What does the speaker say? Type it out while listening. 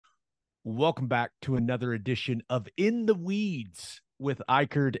Welcome back to another edition of In the Weeds with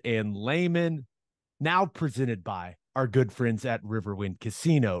Ikard and Lehman, now presented by our good friends at Riverwind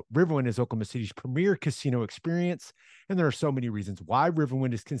Casino. Riverwind is Oklahoma City's premier casino experience, and there are so many reasons why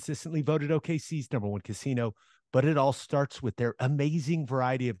Riverwind is consistently voted OKC's #1 casino, but it all starts with their amazing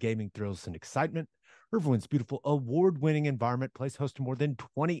variety of gaming thrills and excitement. Riverwind's beautiful award-winning environment plays host to more than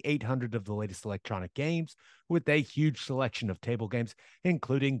 2,800 of the latest electronic games with a huge selection of table games,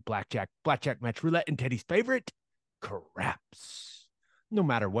 including blackjack, match roulette, and Teddy's favorite, craps. No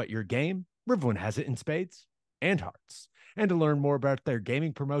matter what your game, Riverwind has it in spades and hearts. And to learn more about their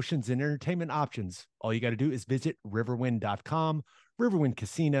gaming promotions and entertainment options, all you got to do is visit riverwind.com. Riverwind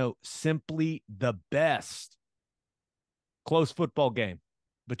Casino, simply the best. Close football game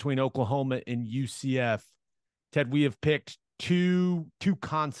between Oklahoma and UCF. Ted, we have picked two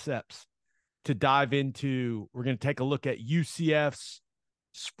concepts to dive into. We're going to take a look at UCF's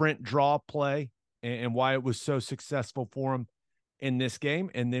sprint draw play and why it was so successful for them in this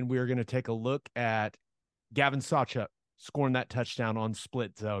game. And then we're going to take a look at Gavin Sawchuck scoring that touchdown on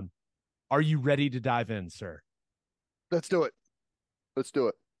split zone. Are you ready to dive in, sir? Let's do it.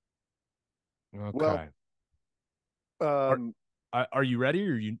 Okay. Well, are you ready?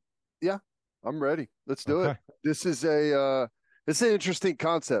 Or you? Yeah, I'm ready. Let's do Okay. it. This is an interesting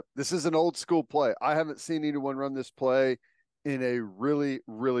concept. This is an old school play. I haven't seen anyone run this play in a really,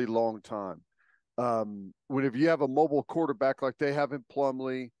 really long time. Whenever you have a mobile quarterback like they have in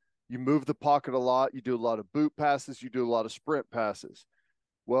Plumlee, you move the pocket a lot. You do a lot of boot passes. You do a lot of sprint passes.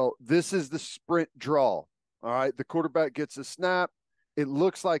 Well, this is the sprint draw. All right. The quarterback gets a snap. It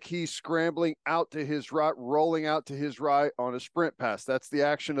looks like he's scrambling out to his right, rolling out to his right on a sprint pass. That's the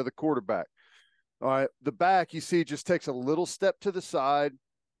action of the quarterback. All right. The back, you see, just takes a little step to the side,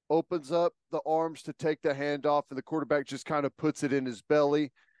 opens up the arms to take the handoff, and the quarterback just kind of puts it in his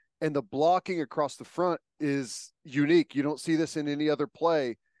belly. And the blocking across the front is unique. You don't see this in any other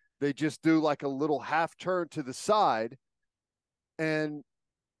play. They just do like a little half turn to the side. And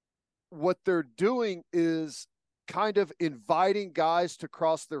what they're doing is kind of inviting guys to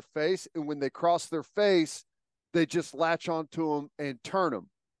cross their face. And when they cross their face, they just latch onto them and turn them.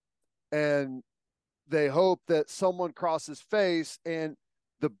 And they hope that someone crosses face, and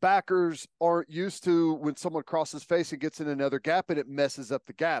the backers aren't used to when someone crosses face and gets in another gap, and it messes up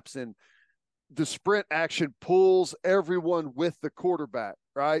the gaps. And the sprint action pulls everyone with the quarterback,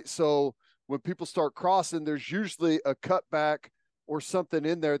 right? So when people start crossing, there's usually a cutback or something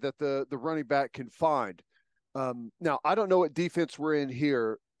in there that the running back can find. Now, I don't know what defense we're in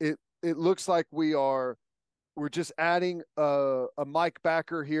here. It looks like we're just adding a Mike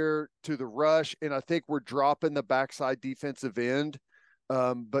backer here to the rush, and I think we're dropping the backside defensive end.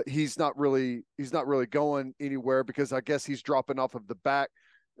 But he's not really going anywhere because I guess he's dropping off of the back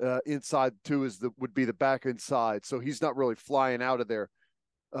inside too. Would be the back inside, so he's not really flying out of there.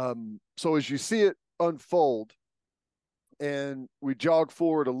 So as you see it unfold, and we jog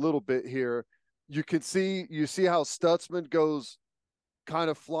forward a little bit here, you see how Stutzman goes kind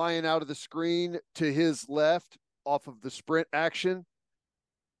of flying out of the screen to his left off of the sprint action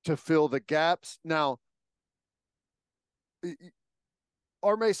to fill the gaps. Now,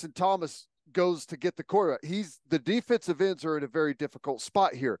 R. Mason Thomas goes to get the quarterback. The defensive ends are in a very difficult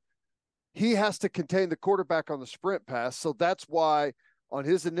spot here. He has to contain the quarterback on the sprint pass. So that's why on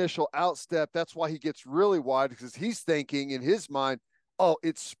his initial outstep, that's why he gets really wide, because he's thinking in his mind, oh,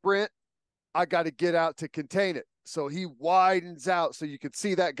 it's sprint. I got to get out to contain it. So he widens out. So you can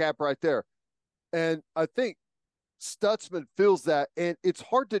see that gap right there. And I think Stutzman feels that. And it's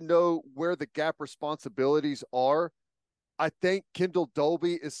hard to know where the gap responsibilities are. I think Kendall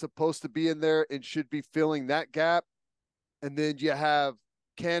Dolby is supposed to be in there and should be filling that gap. And then you have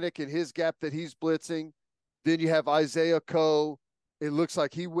Kanik in his gap that he's blitzing. Then you have Isaiah Coe. It looks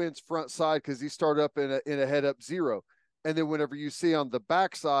like he wins front side because he started up in a head up zero. And then whenever you see on the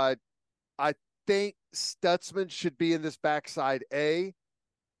backside, I think Stutzman should be in this backside A.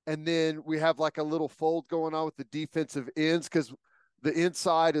 And then we have like a little fold going on with the defensive ends because the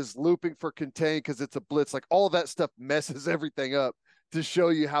inside is looping for contain because it's a blitz. Like all that stuff messes everything up to show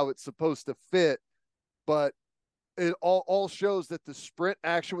you how it's supposed to fit. But it all shows that the sprint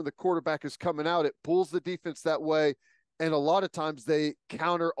action when the quarterback is coming out, it pulls the defense that way. And a lot of times they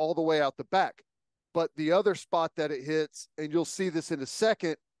counter all the way out the back. But the other spot that it hits, and you'll see this in a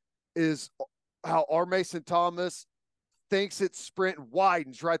second, is how R. Mason Thomas thinks it's sprint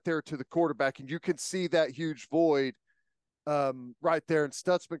widens right there to the quarterback. And you can see that huge void right there. And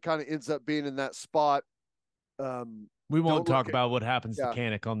Stutzman kind of ends up being in that spot. We won't talk about what happens to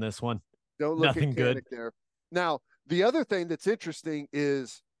Kanik on this one. Don't look Nothing at Kanik good there. Now, the other thing that's interesting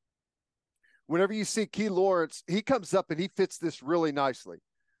is whenever you see Key Lawrence, he comes up and he fits this really nicely.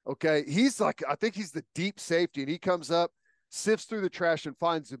 Okay. He's like, I think he's the deep safety, and he comes up, sifts through the trash and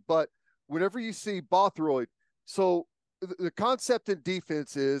finds it. But whenever you see Bothroyd, so the concept in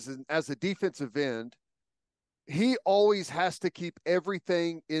defense is, and as a defensive end, he always has to keep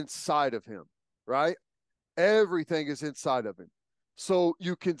everything inside of him, right? Everything is inside of him. So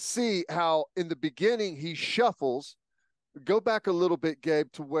you can see how in the beginning he shuffles. Go back a little bit,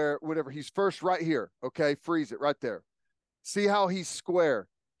 Gabe, to where whenever he's first right here, okay, freeze it right there. See how he's square.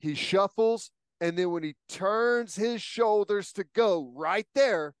 He shuffles, and then when he turns his shoulders to go right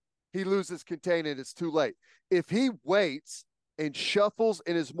there, he loses contain and it's too late. If he waits and shuffles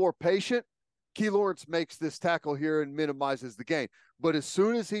and is more patient, Key Lawrence makes this tackle here and minimizes the gain. But as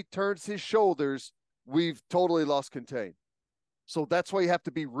soon as he turns his shoulders, we've totally lost contain. So that's why you have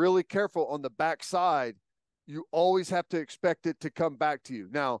to be really careful on the backside. You always have to expect it to come back to you.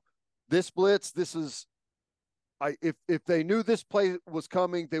 Now, this blitz, this is, if they knew this play was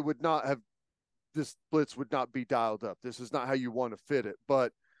coming, they would not have, this blitz would not be dialed up. This is not how you want to fit it.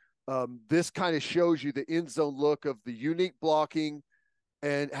 But this kind of shows you the end zone look of the unique blocking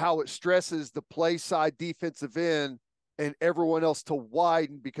and how it stresses the play side defensive end and everyone else to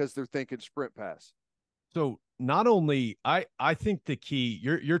widen because they're thinking sprint pass. So not only, I think the key,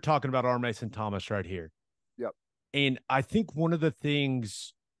 you're talking about R. Mason Thomas right here. Yep. And I think one of the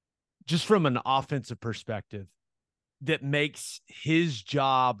things, just from an offensive perspective, that makes his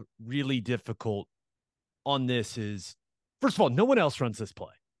job really difficult on this is, first of all, no one else runs this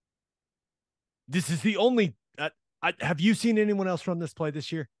play. This is the only, have you seen anyone else run this play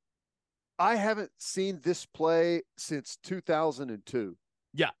this year? I haven't seen this play since 2002.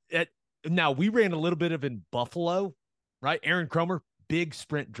 Yeah. Now, we ran a little bit of in Buffalo, right? Aaron Cromer, big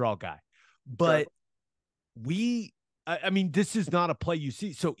sprint draw guy. But I mean, this is not a play you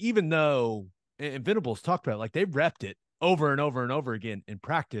see. So even though, and Venables talked about it, like they repped it over and over and over again in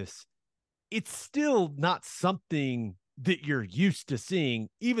practice, it's still not something that you're used to seeing,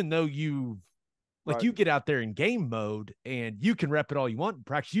 even though you've, like, you get out there in game mode and you can rep it all you want in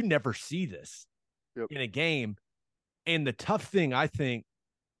practice. You never see this in a game. And the tough thing, I think,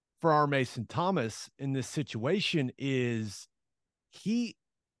 for our Mason Thomas in this situation is he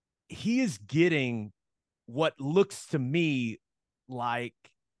is getting what looks to me like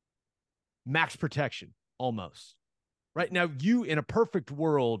max protection almost. Right now, in a perfect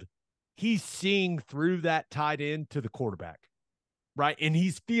world, he's seeing through that tight end to the quarterback. Right. And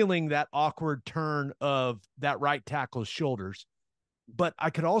he's feeling that awkward turn of that right tackle's shoulders. But I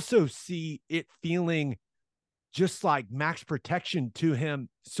could also see it feeling just like max protection to him.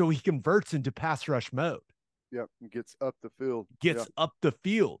 So he converts into pass rush mode. Yep. And gets up the field. Up the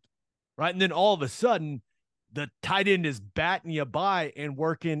field. Right. And then all of a sudden, the tight end is batting you by and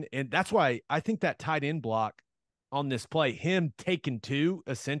working. And that's why I think that tight end block on this play, him taking two,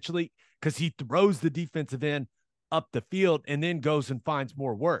 essentially, because he throws the defensive end up the field and then goes and finds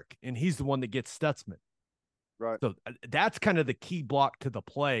more work. And he's the one that gets Stutzman. Right. So that's kind of the key block to the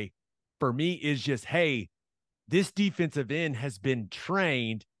play for me is just, hey, this defensive end has been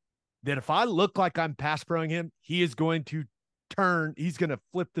trained that if I look like I'm pass proing him, he is going to he's going to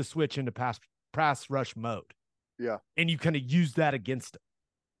flip the switch into pass rush mode. Yeah. And you kind of use that against him.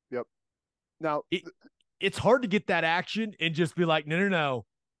 Yep. Now it's hard to get that action and just be like, no,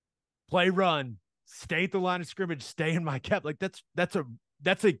 play run. Stay at the line of scrimmage, stay in my cap. Like that's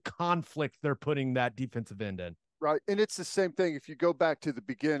a conflict they're putting that defensive end in. Right. And it's the same thing. If you go back to the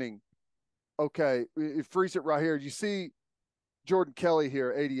beginning, okay, freeze it right here. You see Jordan Kelly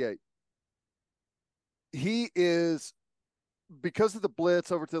here, 88. He is, because of the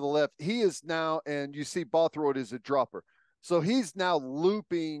blitz over to the left, he is now, and you see Bothroyd is a dropper. So he's now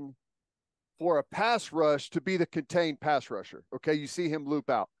looping for a pass rush to be the contained pass rusher. Okay. You see him loop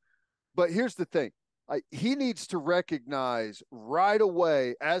out. But here's the thing. He needs to recognize right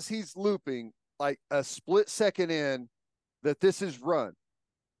away as he's looping, like a split second in, that this is run.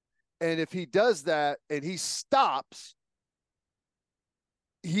 And if he does that and he stops,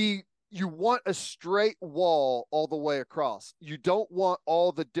 you want a straight wall all the way across. You don't want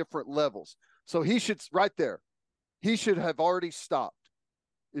all the different levels. So he should, right there, he should have already stopped.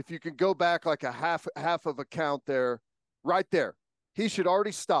 If you can go back like a half of a count there, right there, he should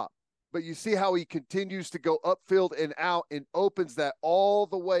already stop. But you see how he continues to go upfield and out and opens that all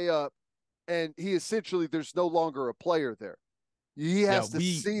the way up. And he essentially, there's no longer a player there. He has to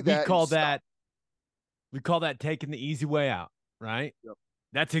see that. We call that taking the easy way out, right? Yep.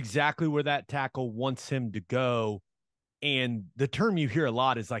 That's exactly where that tackle wants him to go. And the term you hear a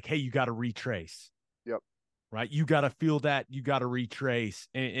lot is like, hey, you got to retrace. Yep. right? You got to feel that. You got to retrace.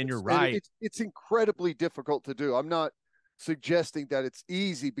 And you're And right. it's incredibly difficult to do. I'm not suggesting that it's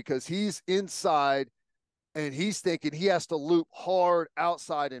easy because he's inside and he's thinking he has to loop hard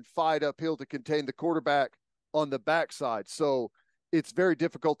outside and fight uphill to contain the quarterback on the backside. So it's very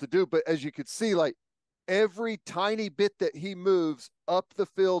difficult to do. But as you can see, like every tiny bit that he moves up the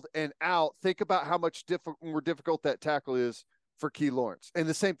field and out, think about how much more difficult that tackle is for Key Lawrence. And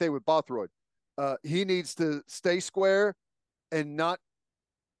the same thing with Bothroyd. He needs to stay square and not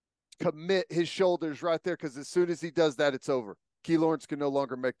commit his shoulders right there, because as soon as he does that, it's over. Key Lawrence can no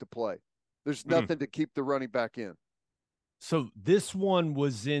longer make the play. There's nothing to keep the running back in. So this one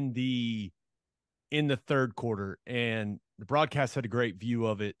was in the third quarter, and the broadcast had a great view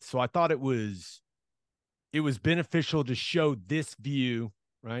of it. So I thought it was beneficial to show this view,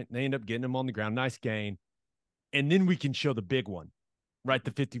 right? And they end up getting him on the ground, nice gain. And then we can show the big one, right?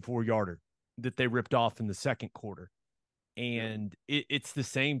 The 54-yarder that they ripped off in the second quarter. And it's the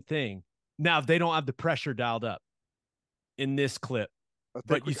same thing. Now, they don't have the pressure dialed up in this clip,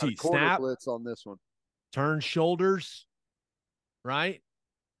 but you see snap, blitz on this one, turn shoulders, right?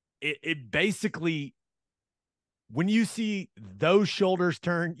 It basically, when you see those shoulders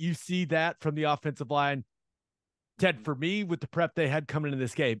turn, you see that from the offensive line. Ted, for me, with the prep they had coming into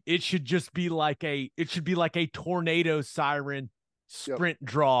this game, it should be like a tornado siren sprint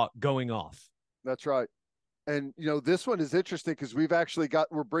draw going off. That's right. And, this one is interesting because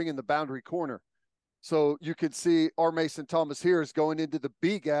we're bringing the boundary corner. So you can see our Mason Thomas here is going into the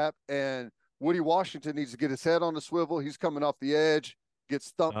B gap, and Woody Washington needs to get his head on the swivel. He's coming off the edge,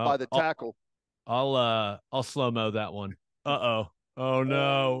 gets thumped by the tackle. I'll slow-mo that one. Uh-oh. Oh,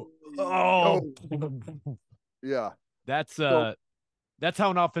 no. Oh. Yeah. That's how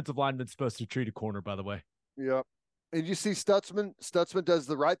an offensive lineman's supposed to treat a corner, by the way. Yeah. And you see Stutzman. Stutzman does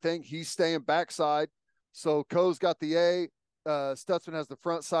the right thing. He's staying backside. So Coe's got the A. Stutzman has the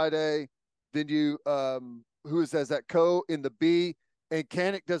front side A. Then who is that Coe in the B. And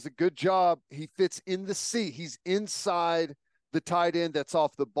Kanik does a good job. He fits in the C. He's inside the tight end that's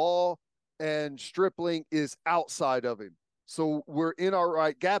off the ball, and Stripling is outside of him. So we're in our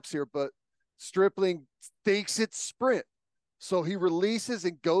right gaps here, but Stripling thinks it's sprint. So he releases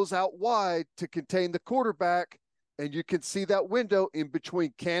and goes out wide to contain the quarterback. And you can see that window in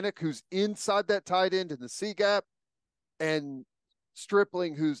between Kanik, who's inside that tight end in the C gap, and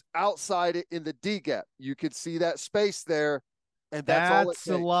Stripling, who's outside it in the D gap. You can see that space there. And that's all it takes.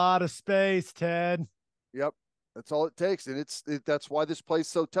 That's a lot of space, Ted. Yep. That's all it takes. And that's why this play's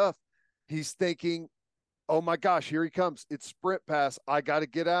so tough. He's thinking, oh my gosh, here he comes. It's sprint pass. I got to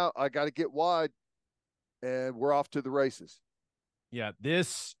get out. I got to get wide. And we're off to the races. Yeah.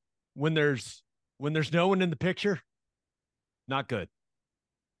 This, when there's no one in the picture, not good.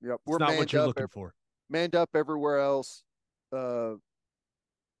 Yep. We're not what you're looking for. Manned up everywhere else. This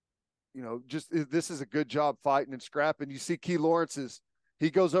is a good job fighting and scrapping. You see Key Lawrence he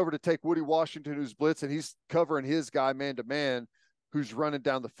goes over to take Woody Washington, who's blitz, and he's covering his guy man to man, who's running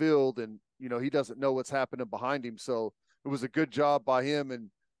down the field, and he doesn't know what's happening behind him. So it was a good job by him, and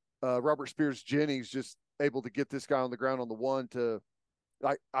Robert Spears Jennings just able to get this guy on the ground on the one to.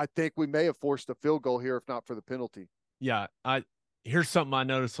 I think we may have forced a field goal here if not for the penalty. Yeah, here's something I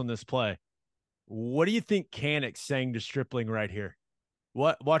noticed on this play. What do you think Kanik's saying to Stripling right here?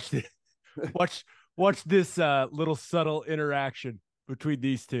 Watch this. Watch this little subtle interaction between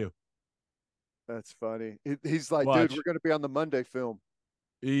these two. That's funny. He's like, Watch. Dude, we're going to be on the Monday film.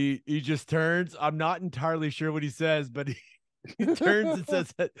 He just turns. I'm not entirely sure what he says, but he turns and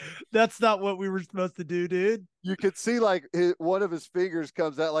says, that's not what we were supposed to do, dude. You could see like one of his fingers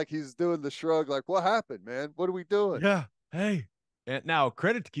comes out like he's doing the shrug, like, what happened, man? What are we doing? Yeah. Hey. And now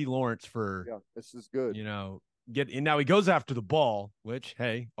credit to Key Lawrence for, this is good. Now he goes after the ball, which,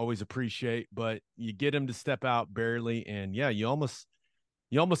 hey, always appreciate, but you get him to step out barely. And yeah, you almost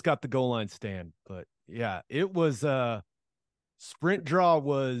got the goal line stand, but yeah, it was sprint draw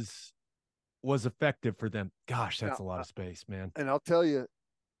was effective for them. Gosh, that's a lot of space, man. And I'll tell you,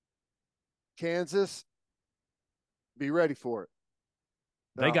 Kansas, be ready for it.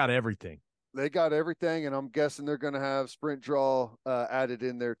 They got everything. They got everything, and I'm guessing they're going to have sprint draw added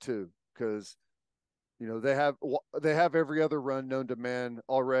in there too, because they have every other run known to man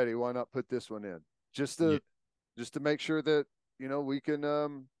already. Why not put this one in just to make sure that we can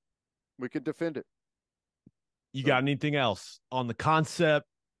defend it. You got anything else on the concept?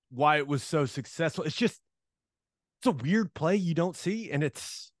 Why it was so successful? It's a weird play you don't see, and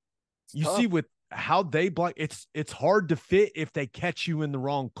it's tough. See with how they block. It's hard to fit if they catch you in the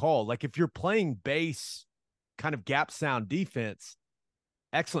wrong call. Like if you're playing base kind of gap sound defense,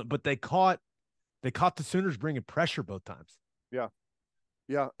 excellent. But they caught They caught the Sooners bringing pressure both times. Yeah.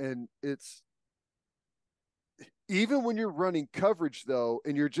 Yeah. And it's even when you're running coverage, though,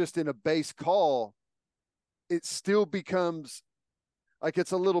 and you're just in a base call, it still becomes like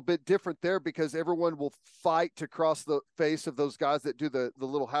it's a little bit different there because everyone will fight to cross the face of those guys that do the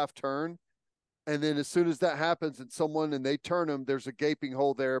little half turn. And then as soon as that happens and they turn them, there's a gaping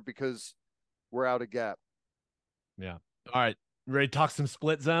hole there because we're out of gap. Yeah. All right. Ready to talk some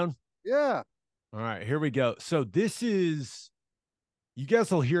split zone? Yeah. All right, here we go. So this is, you guys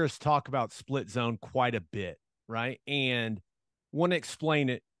will hear us talk about split zone quite a bit, right? And want to explain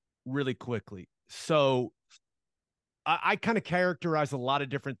it really quickly. So I kind of characterize a lot of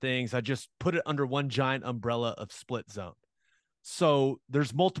different things. I just put it under one giant umbrella of split zone. So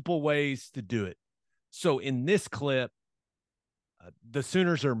there's multiple ways to do it. So in this clip, the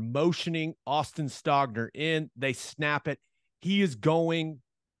Sooners are motioning Austin Stogner in. They snap it. He is going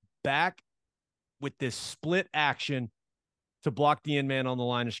back with this split action to block the end man on the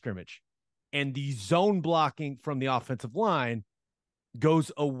line of scrimmage. And the zone blocking from the offensive line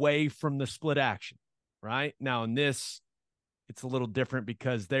goes away from the split action, right? Now in this, it's a little different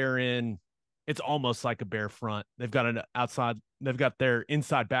because it's almost like a bare front. They've got their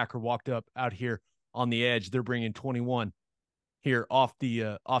inside backer walked up out here on the edge. They're bringing 21 here off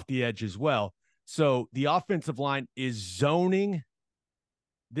the edge as well. So the offensive line is zoning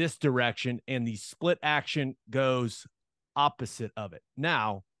this direction and the split action goes opposite of it.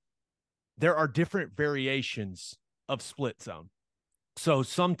 Now, there are different variations of split zone. So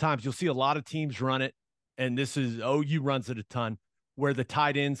sometimes you'll see a lot of teams run it, and this is OU runs it a ton, where the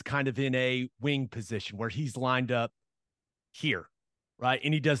tight end's kind of in a wing position where he's lined up here, right?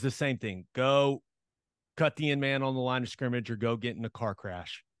 And he does the same thing. Go cut the end man on the line of scrimmage or go get in a car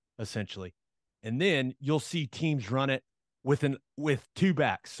crash, essentially. And then you'll see teams run it with two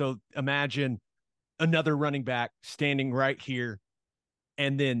backs. So imagine another running back standing right here,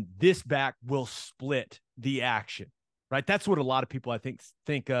 and then this back will split the action, right? That's what a lot of people, I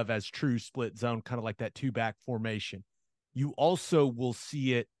think of as true split zone, kind of like that two back formation. You also will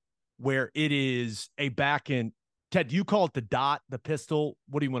see it where it is a back end. Ted, do you call it the dot, the pistol?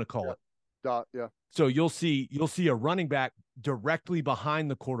 What do you want to call it? Dot, yeah. So you'll see a running back directly behind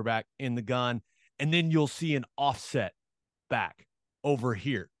the quarterback in the gun, and then you'll see an offset back over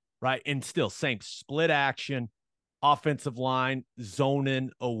here, right? And still same split action, offensive line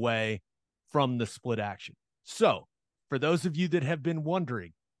zoning away from the split action. So for those of you that have been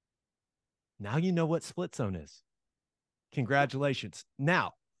wondering, now you know what split zone is. Congratulations.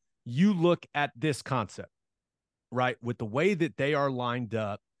 Now you look at this concept, right? With the way that they are lined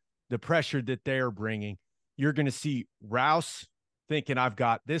up, the pressure that they are bringing, you're going to see Rouse thinking, I've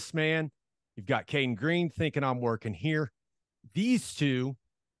got this man. You've got Caden Green thinking I'm working here. These two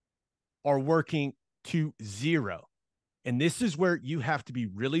are working to zero. And this is where you have to be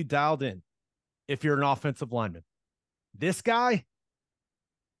really dialed in if you're an offensive lineman. This guy,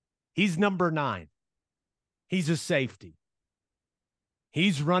 he's number 9. He's a safety.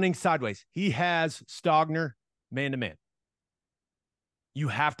 He's running sideways. He has Stogner man-to-man. You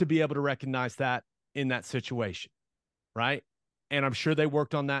have to be able to recognize that in that situation, right? And I'm sure they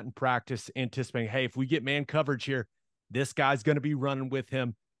worked on that in practice, anticipating, hey, if we get man coverage here, this guy's going to be running with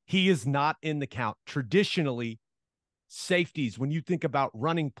him. He is not in the count. Traditionally, safeties, when you think about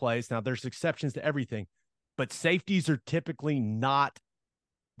running plays, now there's exceptions to everything, but safeties are typically not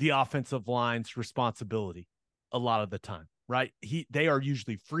the offensive line's responsibility a lot of the time, right? They are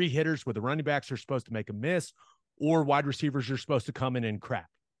usually free hitters where the running backs are supposed to make a miss, or wide receivers are supposed to come in and crack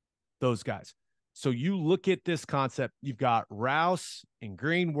those guys. So you look at this concept, you've got Rouse and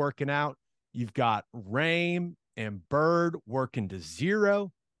Green working out. You've got Rame and Bird working to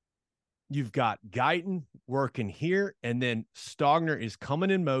zero. You've got Guyton working here. And then Stogner is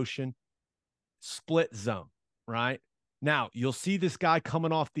coming in motion, split zone, right? Now, you'll see this guy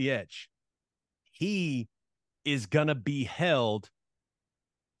coming off the edge. He is going to be held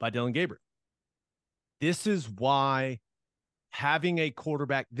by Dylan Gabriel. This is why having a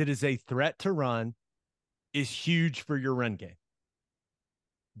quarterback that is a threat to run is huge for your run game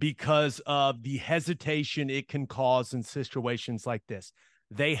because of the hesitation it can cause in situations like this.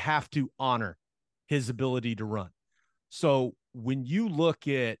 They have to honor his ability to run. So when you look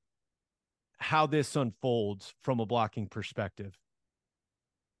at how this unfolds from a blocking perspective,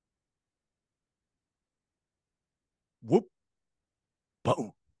 whoop,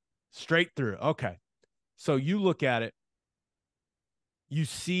 boom, straight through. Okay. So you look at it, you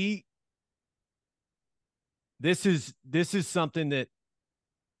see this is something that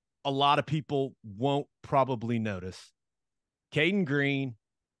a lot of people won't probably notice. Caden Green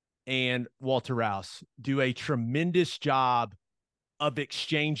and Walter Rouse do a tremendous job of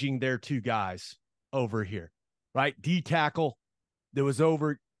exchanging their two guys over here, right? D tackle that was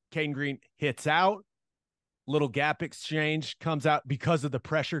over, Caden Green hits out, little gap exchange comes out because of the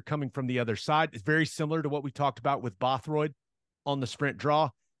pressure coming from the other side. It's very similar to what we talked about with Bothroyd on the sprint draw.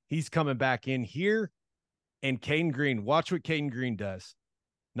 He's coming back in here, and Caden Green, watch what Caden Green does.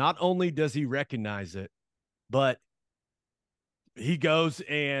 Not only does he recognize it, but he goes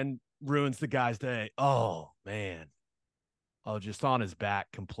and ruins the guy's day. Oh, man. Oh, just on his back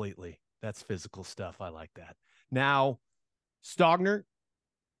completely. That's physical stuff. I like that. Now, Stogner,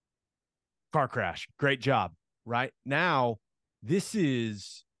 car crash. Great job, right? Now, this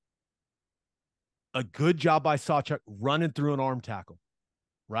is a good job by Sawchuck running through an arm tackle,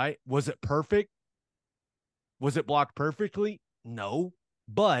 right? Was it perfect? Was it blocked perfectly? No,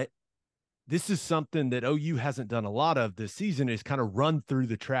 but this is something that OU hasn't done a lot of this season, is kind of run through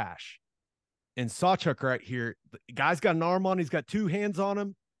the trash. And Sawchuck right here, the guy's got an arm on, he's got two hands on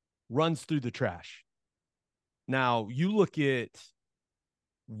him, runs through the trash. Now, you look at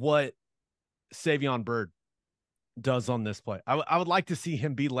what Savion Byrd does on this play. I would like to see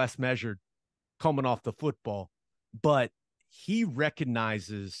him be less measured coming off the football, but he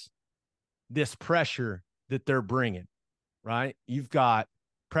recognizes this pressure that they're bringing, right? You've got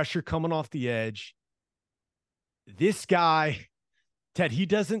pressure coming off the edge. This guy, Ted, he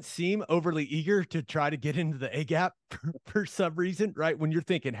doesn't seem overly eager to try to get into the A gap for some reason, right? When you're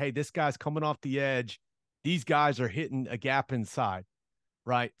thinking, hey, this guy's coming off the edge, these guys are hitting a gap inside,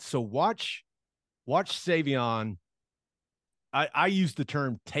 right? So watch Savion. I use the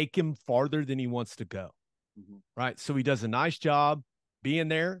term take him farther than he wants to go, right? So he does a nice job being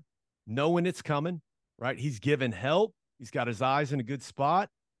there, knowing it's coming, right? He's giving help. He's got his eyes in a good spot.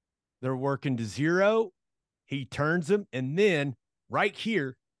 They're working to zero. He turns him, and then right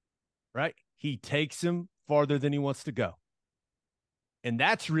here, right, he takes him farther than he wants to go. And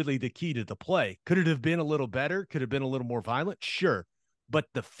that's really the key to the play. Could it have been a little better? Could it have been a little more violent? Sure. But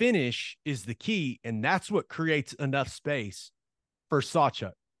the finish is the key, and that's what creates enough space for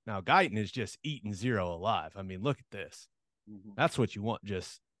Sawchuck. Now, Guyton is just eating zero alive. I mean, look at this. That's what you want,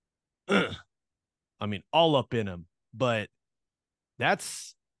 just, I mean, all up in him. But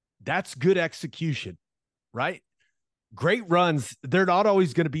that's good execution, right? Great runs. They're not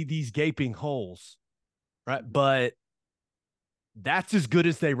always going to be these gaping holes, right? But that's as good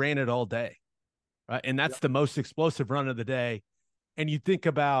as they ran it all day, right? And that's the most explosive run of the day. And you think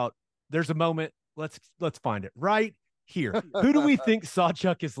about, there's a moment, let's find it right here. Who do we think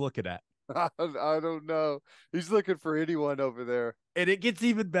Sawchuck is looking at? I don't know. He's looking for anyone over there. And it gets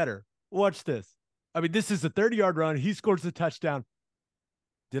even better. Watch this. I mean, this is a 30-yard run. He scores the touchdown.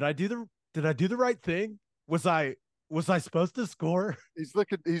 Did I do the right thing? Was I supposed to score? He's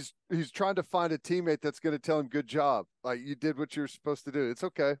trying to find a teammate that's going to tell him good job. Like, you did what you're supposed to do. It's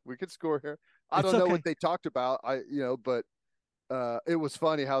okay. We could score here. I don't know what they talked about. But it was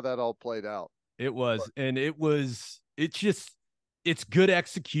funny how that all played out. It was, and it's good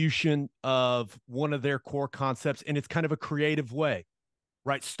execution of one of their core concepts, and it's kind of a creative way,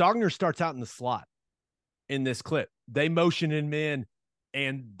 right? Stogner starts out in the slot in this clip. They motion him in,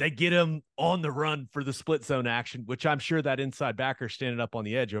 and they get him on the run for the split zone action, which I'm sure that inside backer standing up on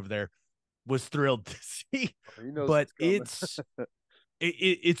the edge over there was thrilled to see. But it's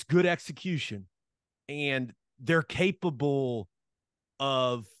good execution, and they're capable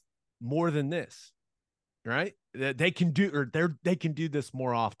of more than this, right? They can do this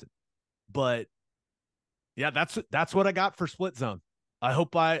more often. But yeah, that's what I got for split zone. I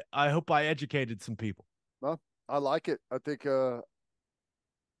hope I educated some people. Well, I like it. I think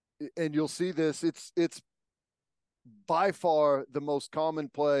and you'll see this. It's by far the most common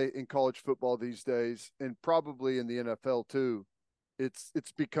play in college football these days, and probably in the NFL too. It's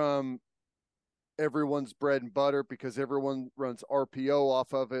become everyone's bread and butter because everyone runs RPO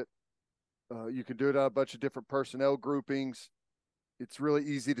off of it. You can do it on a bunch of different personnel groupings. It's really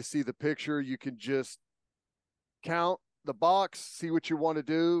easy to see the picture. You can just count the box, see what you want to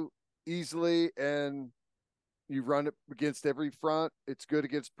do easily, and you run it against every front. It's good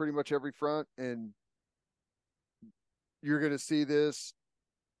against pretty much every front, and you're going to see this.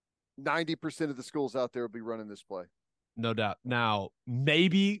 90% of the schools out there will be running this play. No doubt. Now,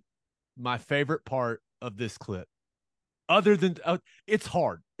 maybe my favorite part of this clip, other than it's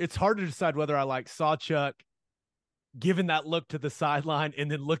hard to decide whether I like Sawchuck giving that look to the sideline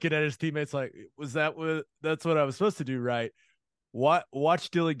and then looking at his teammates like, that's what I was supposed to do, right?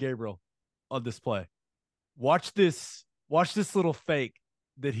 Watch Dylan Gabriel on this play. Watch this little fake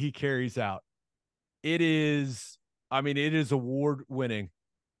that he carries out. It is award winning.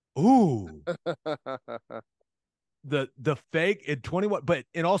 Ooh, the fake in 21. But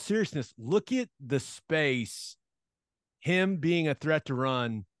in all seriousness, look at the space. Him being a threat to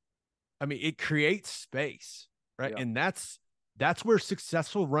run. I mean, it creates space, right? Yeah. And that's where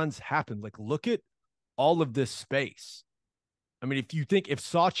successful runs happen. Like, look at all of this space. I mean, if you think if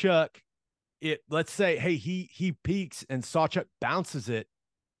Sawchuck, let's say, hey, he peaks and Sawchuck bounces it.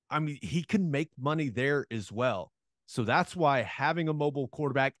 I mean, he can make money there as well. So that's why having a mobile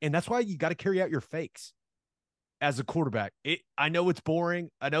quarterback, and that's why you got to carry out your fakes as a quarterback. I know it's boring.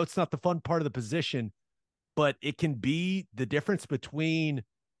 I know it's not the fun part of the position, but it can be the difference between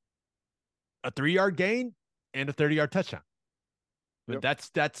a 3-yard gain and a 30-yard touchdown. But Yep.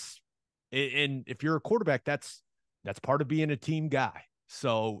 that's and if you're a quarterback, that's part of being a team guy.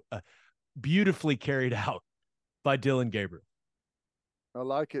 So beautifully carried out by Dylan Gabriel. I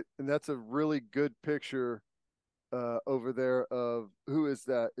like it. And that's a really good picture over there of who is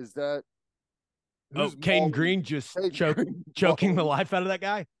that? Is that Oh, who's Caden mauling? Green just Hey, Green choking the mauling. life out of that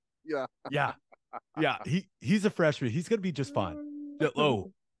guy. Yeah. Yeah. Yeah. He's a freshman. He's gonna be just fine.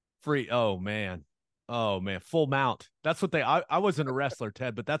 Oh, free. Oh man. Oh man. Full mount. That's what I wasn't a wrestler,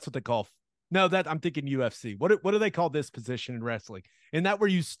 Ted, but that's what they call. No, that I'm thinking UFC. What do they call this position in wrestling? Isn't that where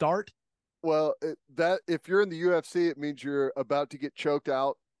you start? Well, that if you're in the UFC, it means you're about to get choked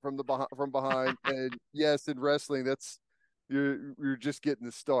out from behind. And yes, in wrestling, that's you're just getting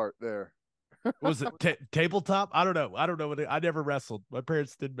the start there. What was it tabletop? I don't know. I don't know I never wrestled. My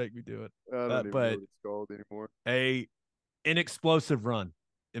parents didn't make me do it. I don't even know But what it's called anymore. a an explosive run.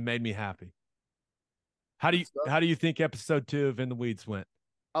 It made me happy. How do Good you stuff. how do you think episode 2 of In the Weeds went?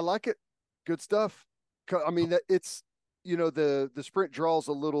 I like it. Good stuff. I mean, it's the sprint draw's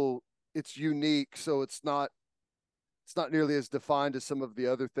a little. It's unique, so it's not nearly as defined as some of the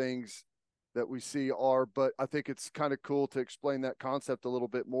other things that we see are. But I think it's kind of cool to explain that concept a little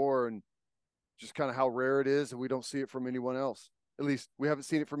bit more and just kind of how rare it is, and we don't see it from anyone else. At least we haven't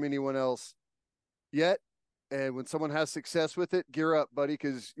seen it from anyone else yet. And when someone has success with it, gear up, buddy,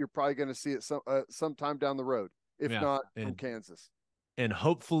 because you're probably going to see it sometime down the road, if Yeah, not from Kansas. and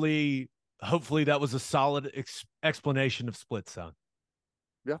hopefully that was a solid explanation of split zone.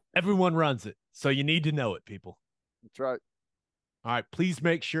 Yeah, Everyone runs it, so you need to know it, people. that's right. All right, please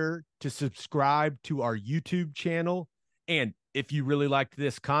make sure to subscribe to our YouTube channel, and if you really liked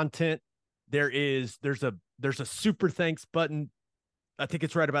this content, there's a super thanks button. I think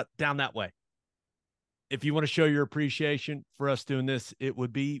it's right about down that way. If you want to show your appreciation for us doing this, it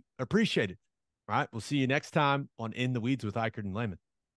would be appreciated. All right, we'll see you next time on In the Weeds with Ikard and Lehman.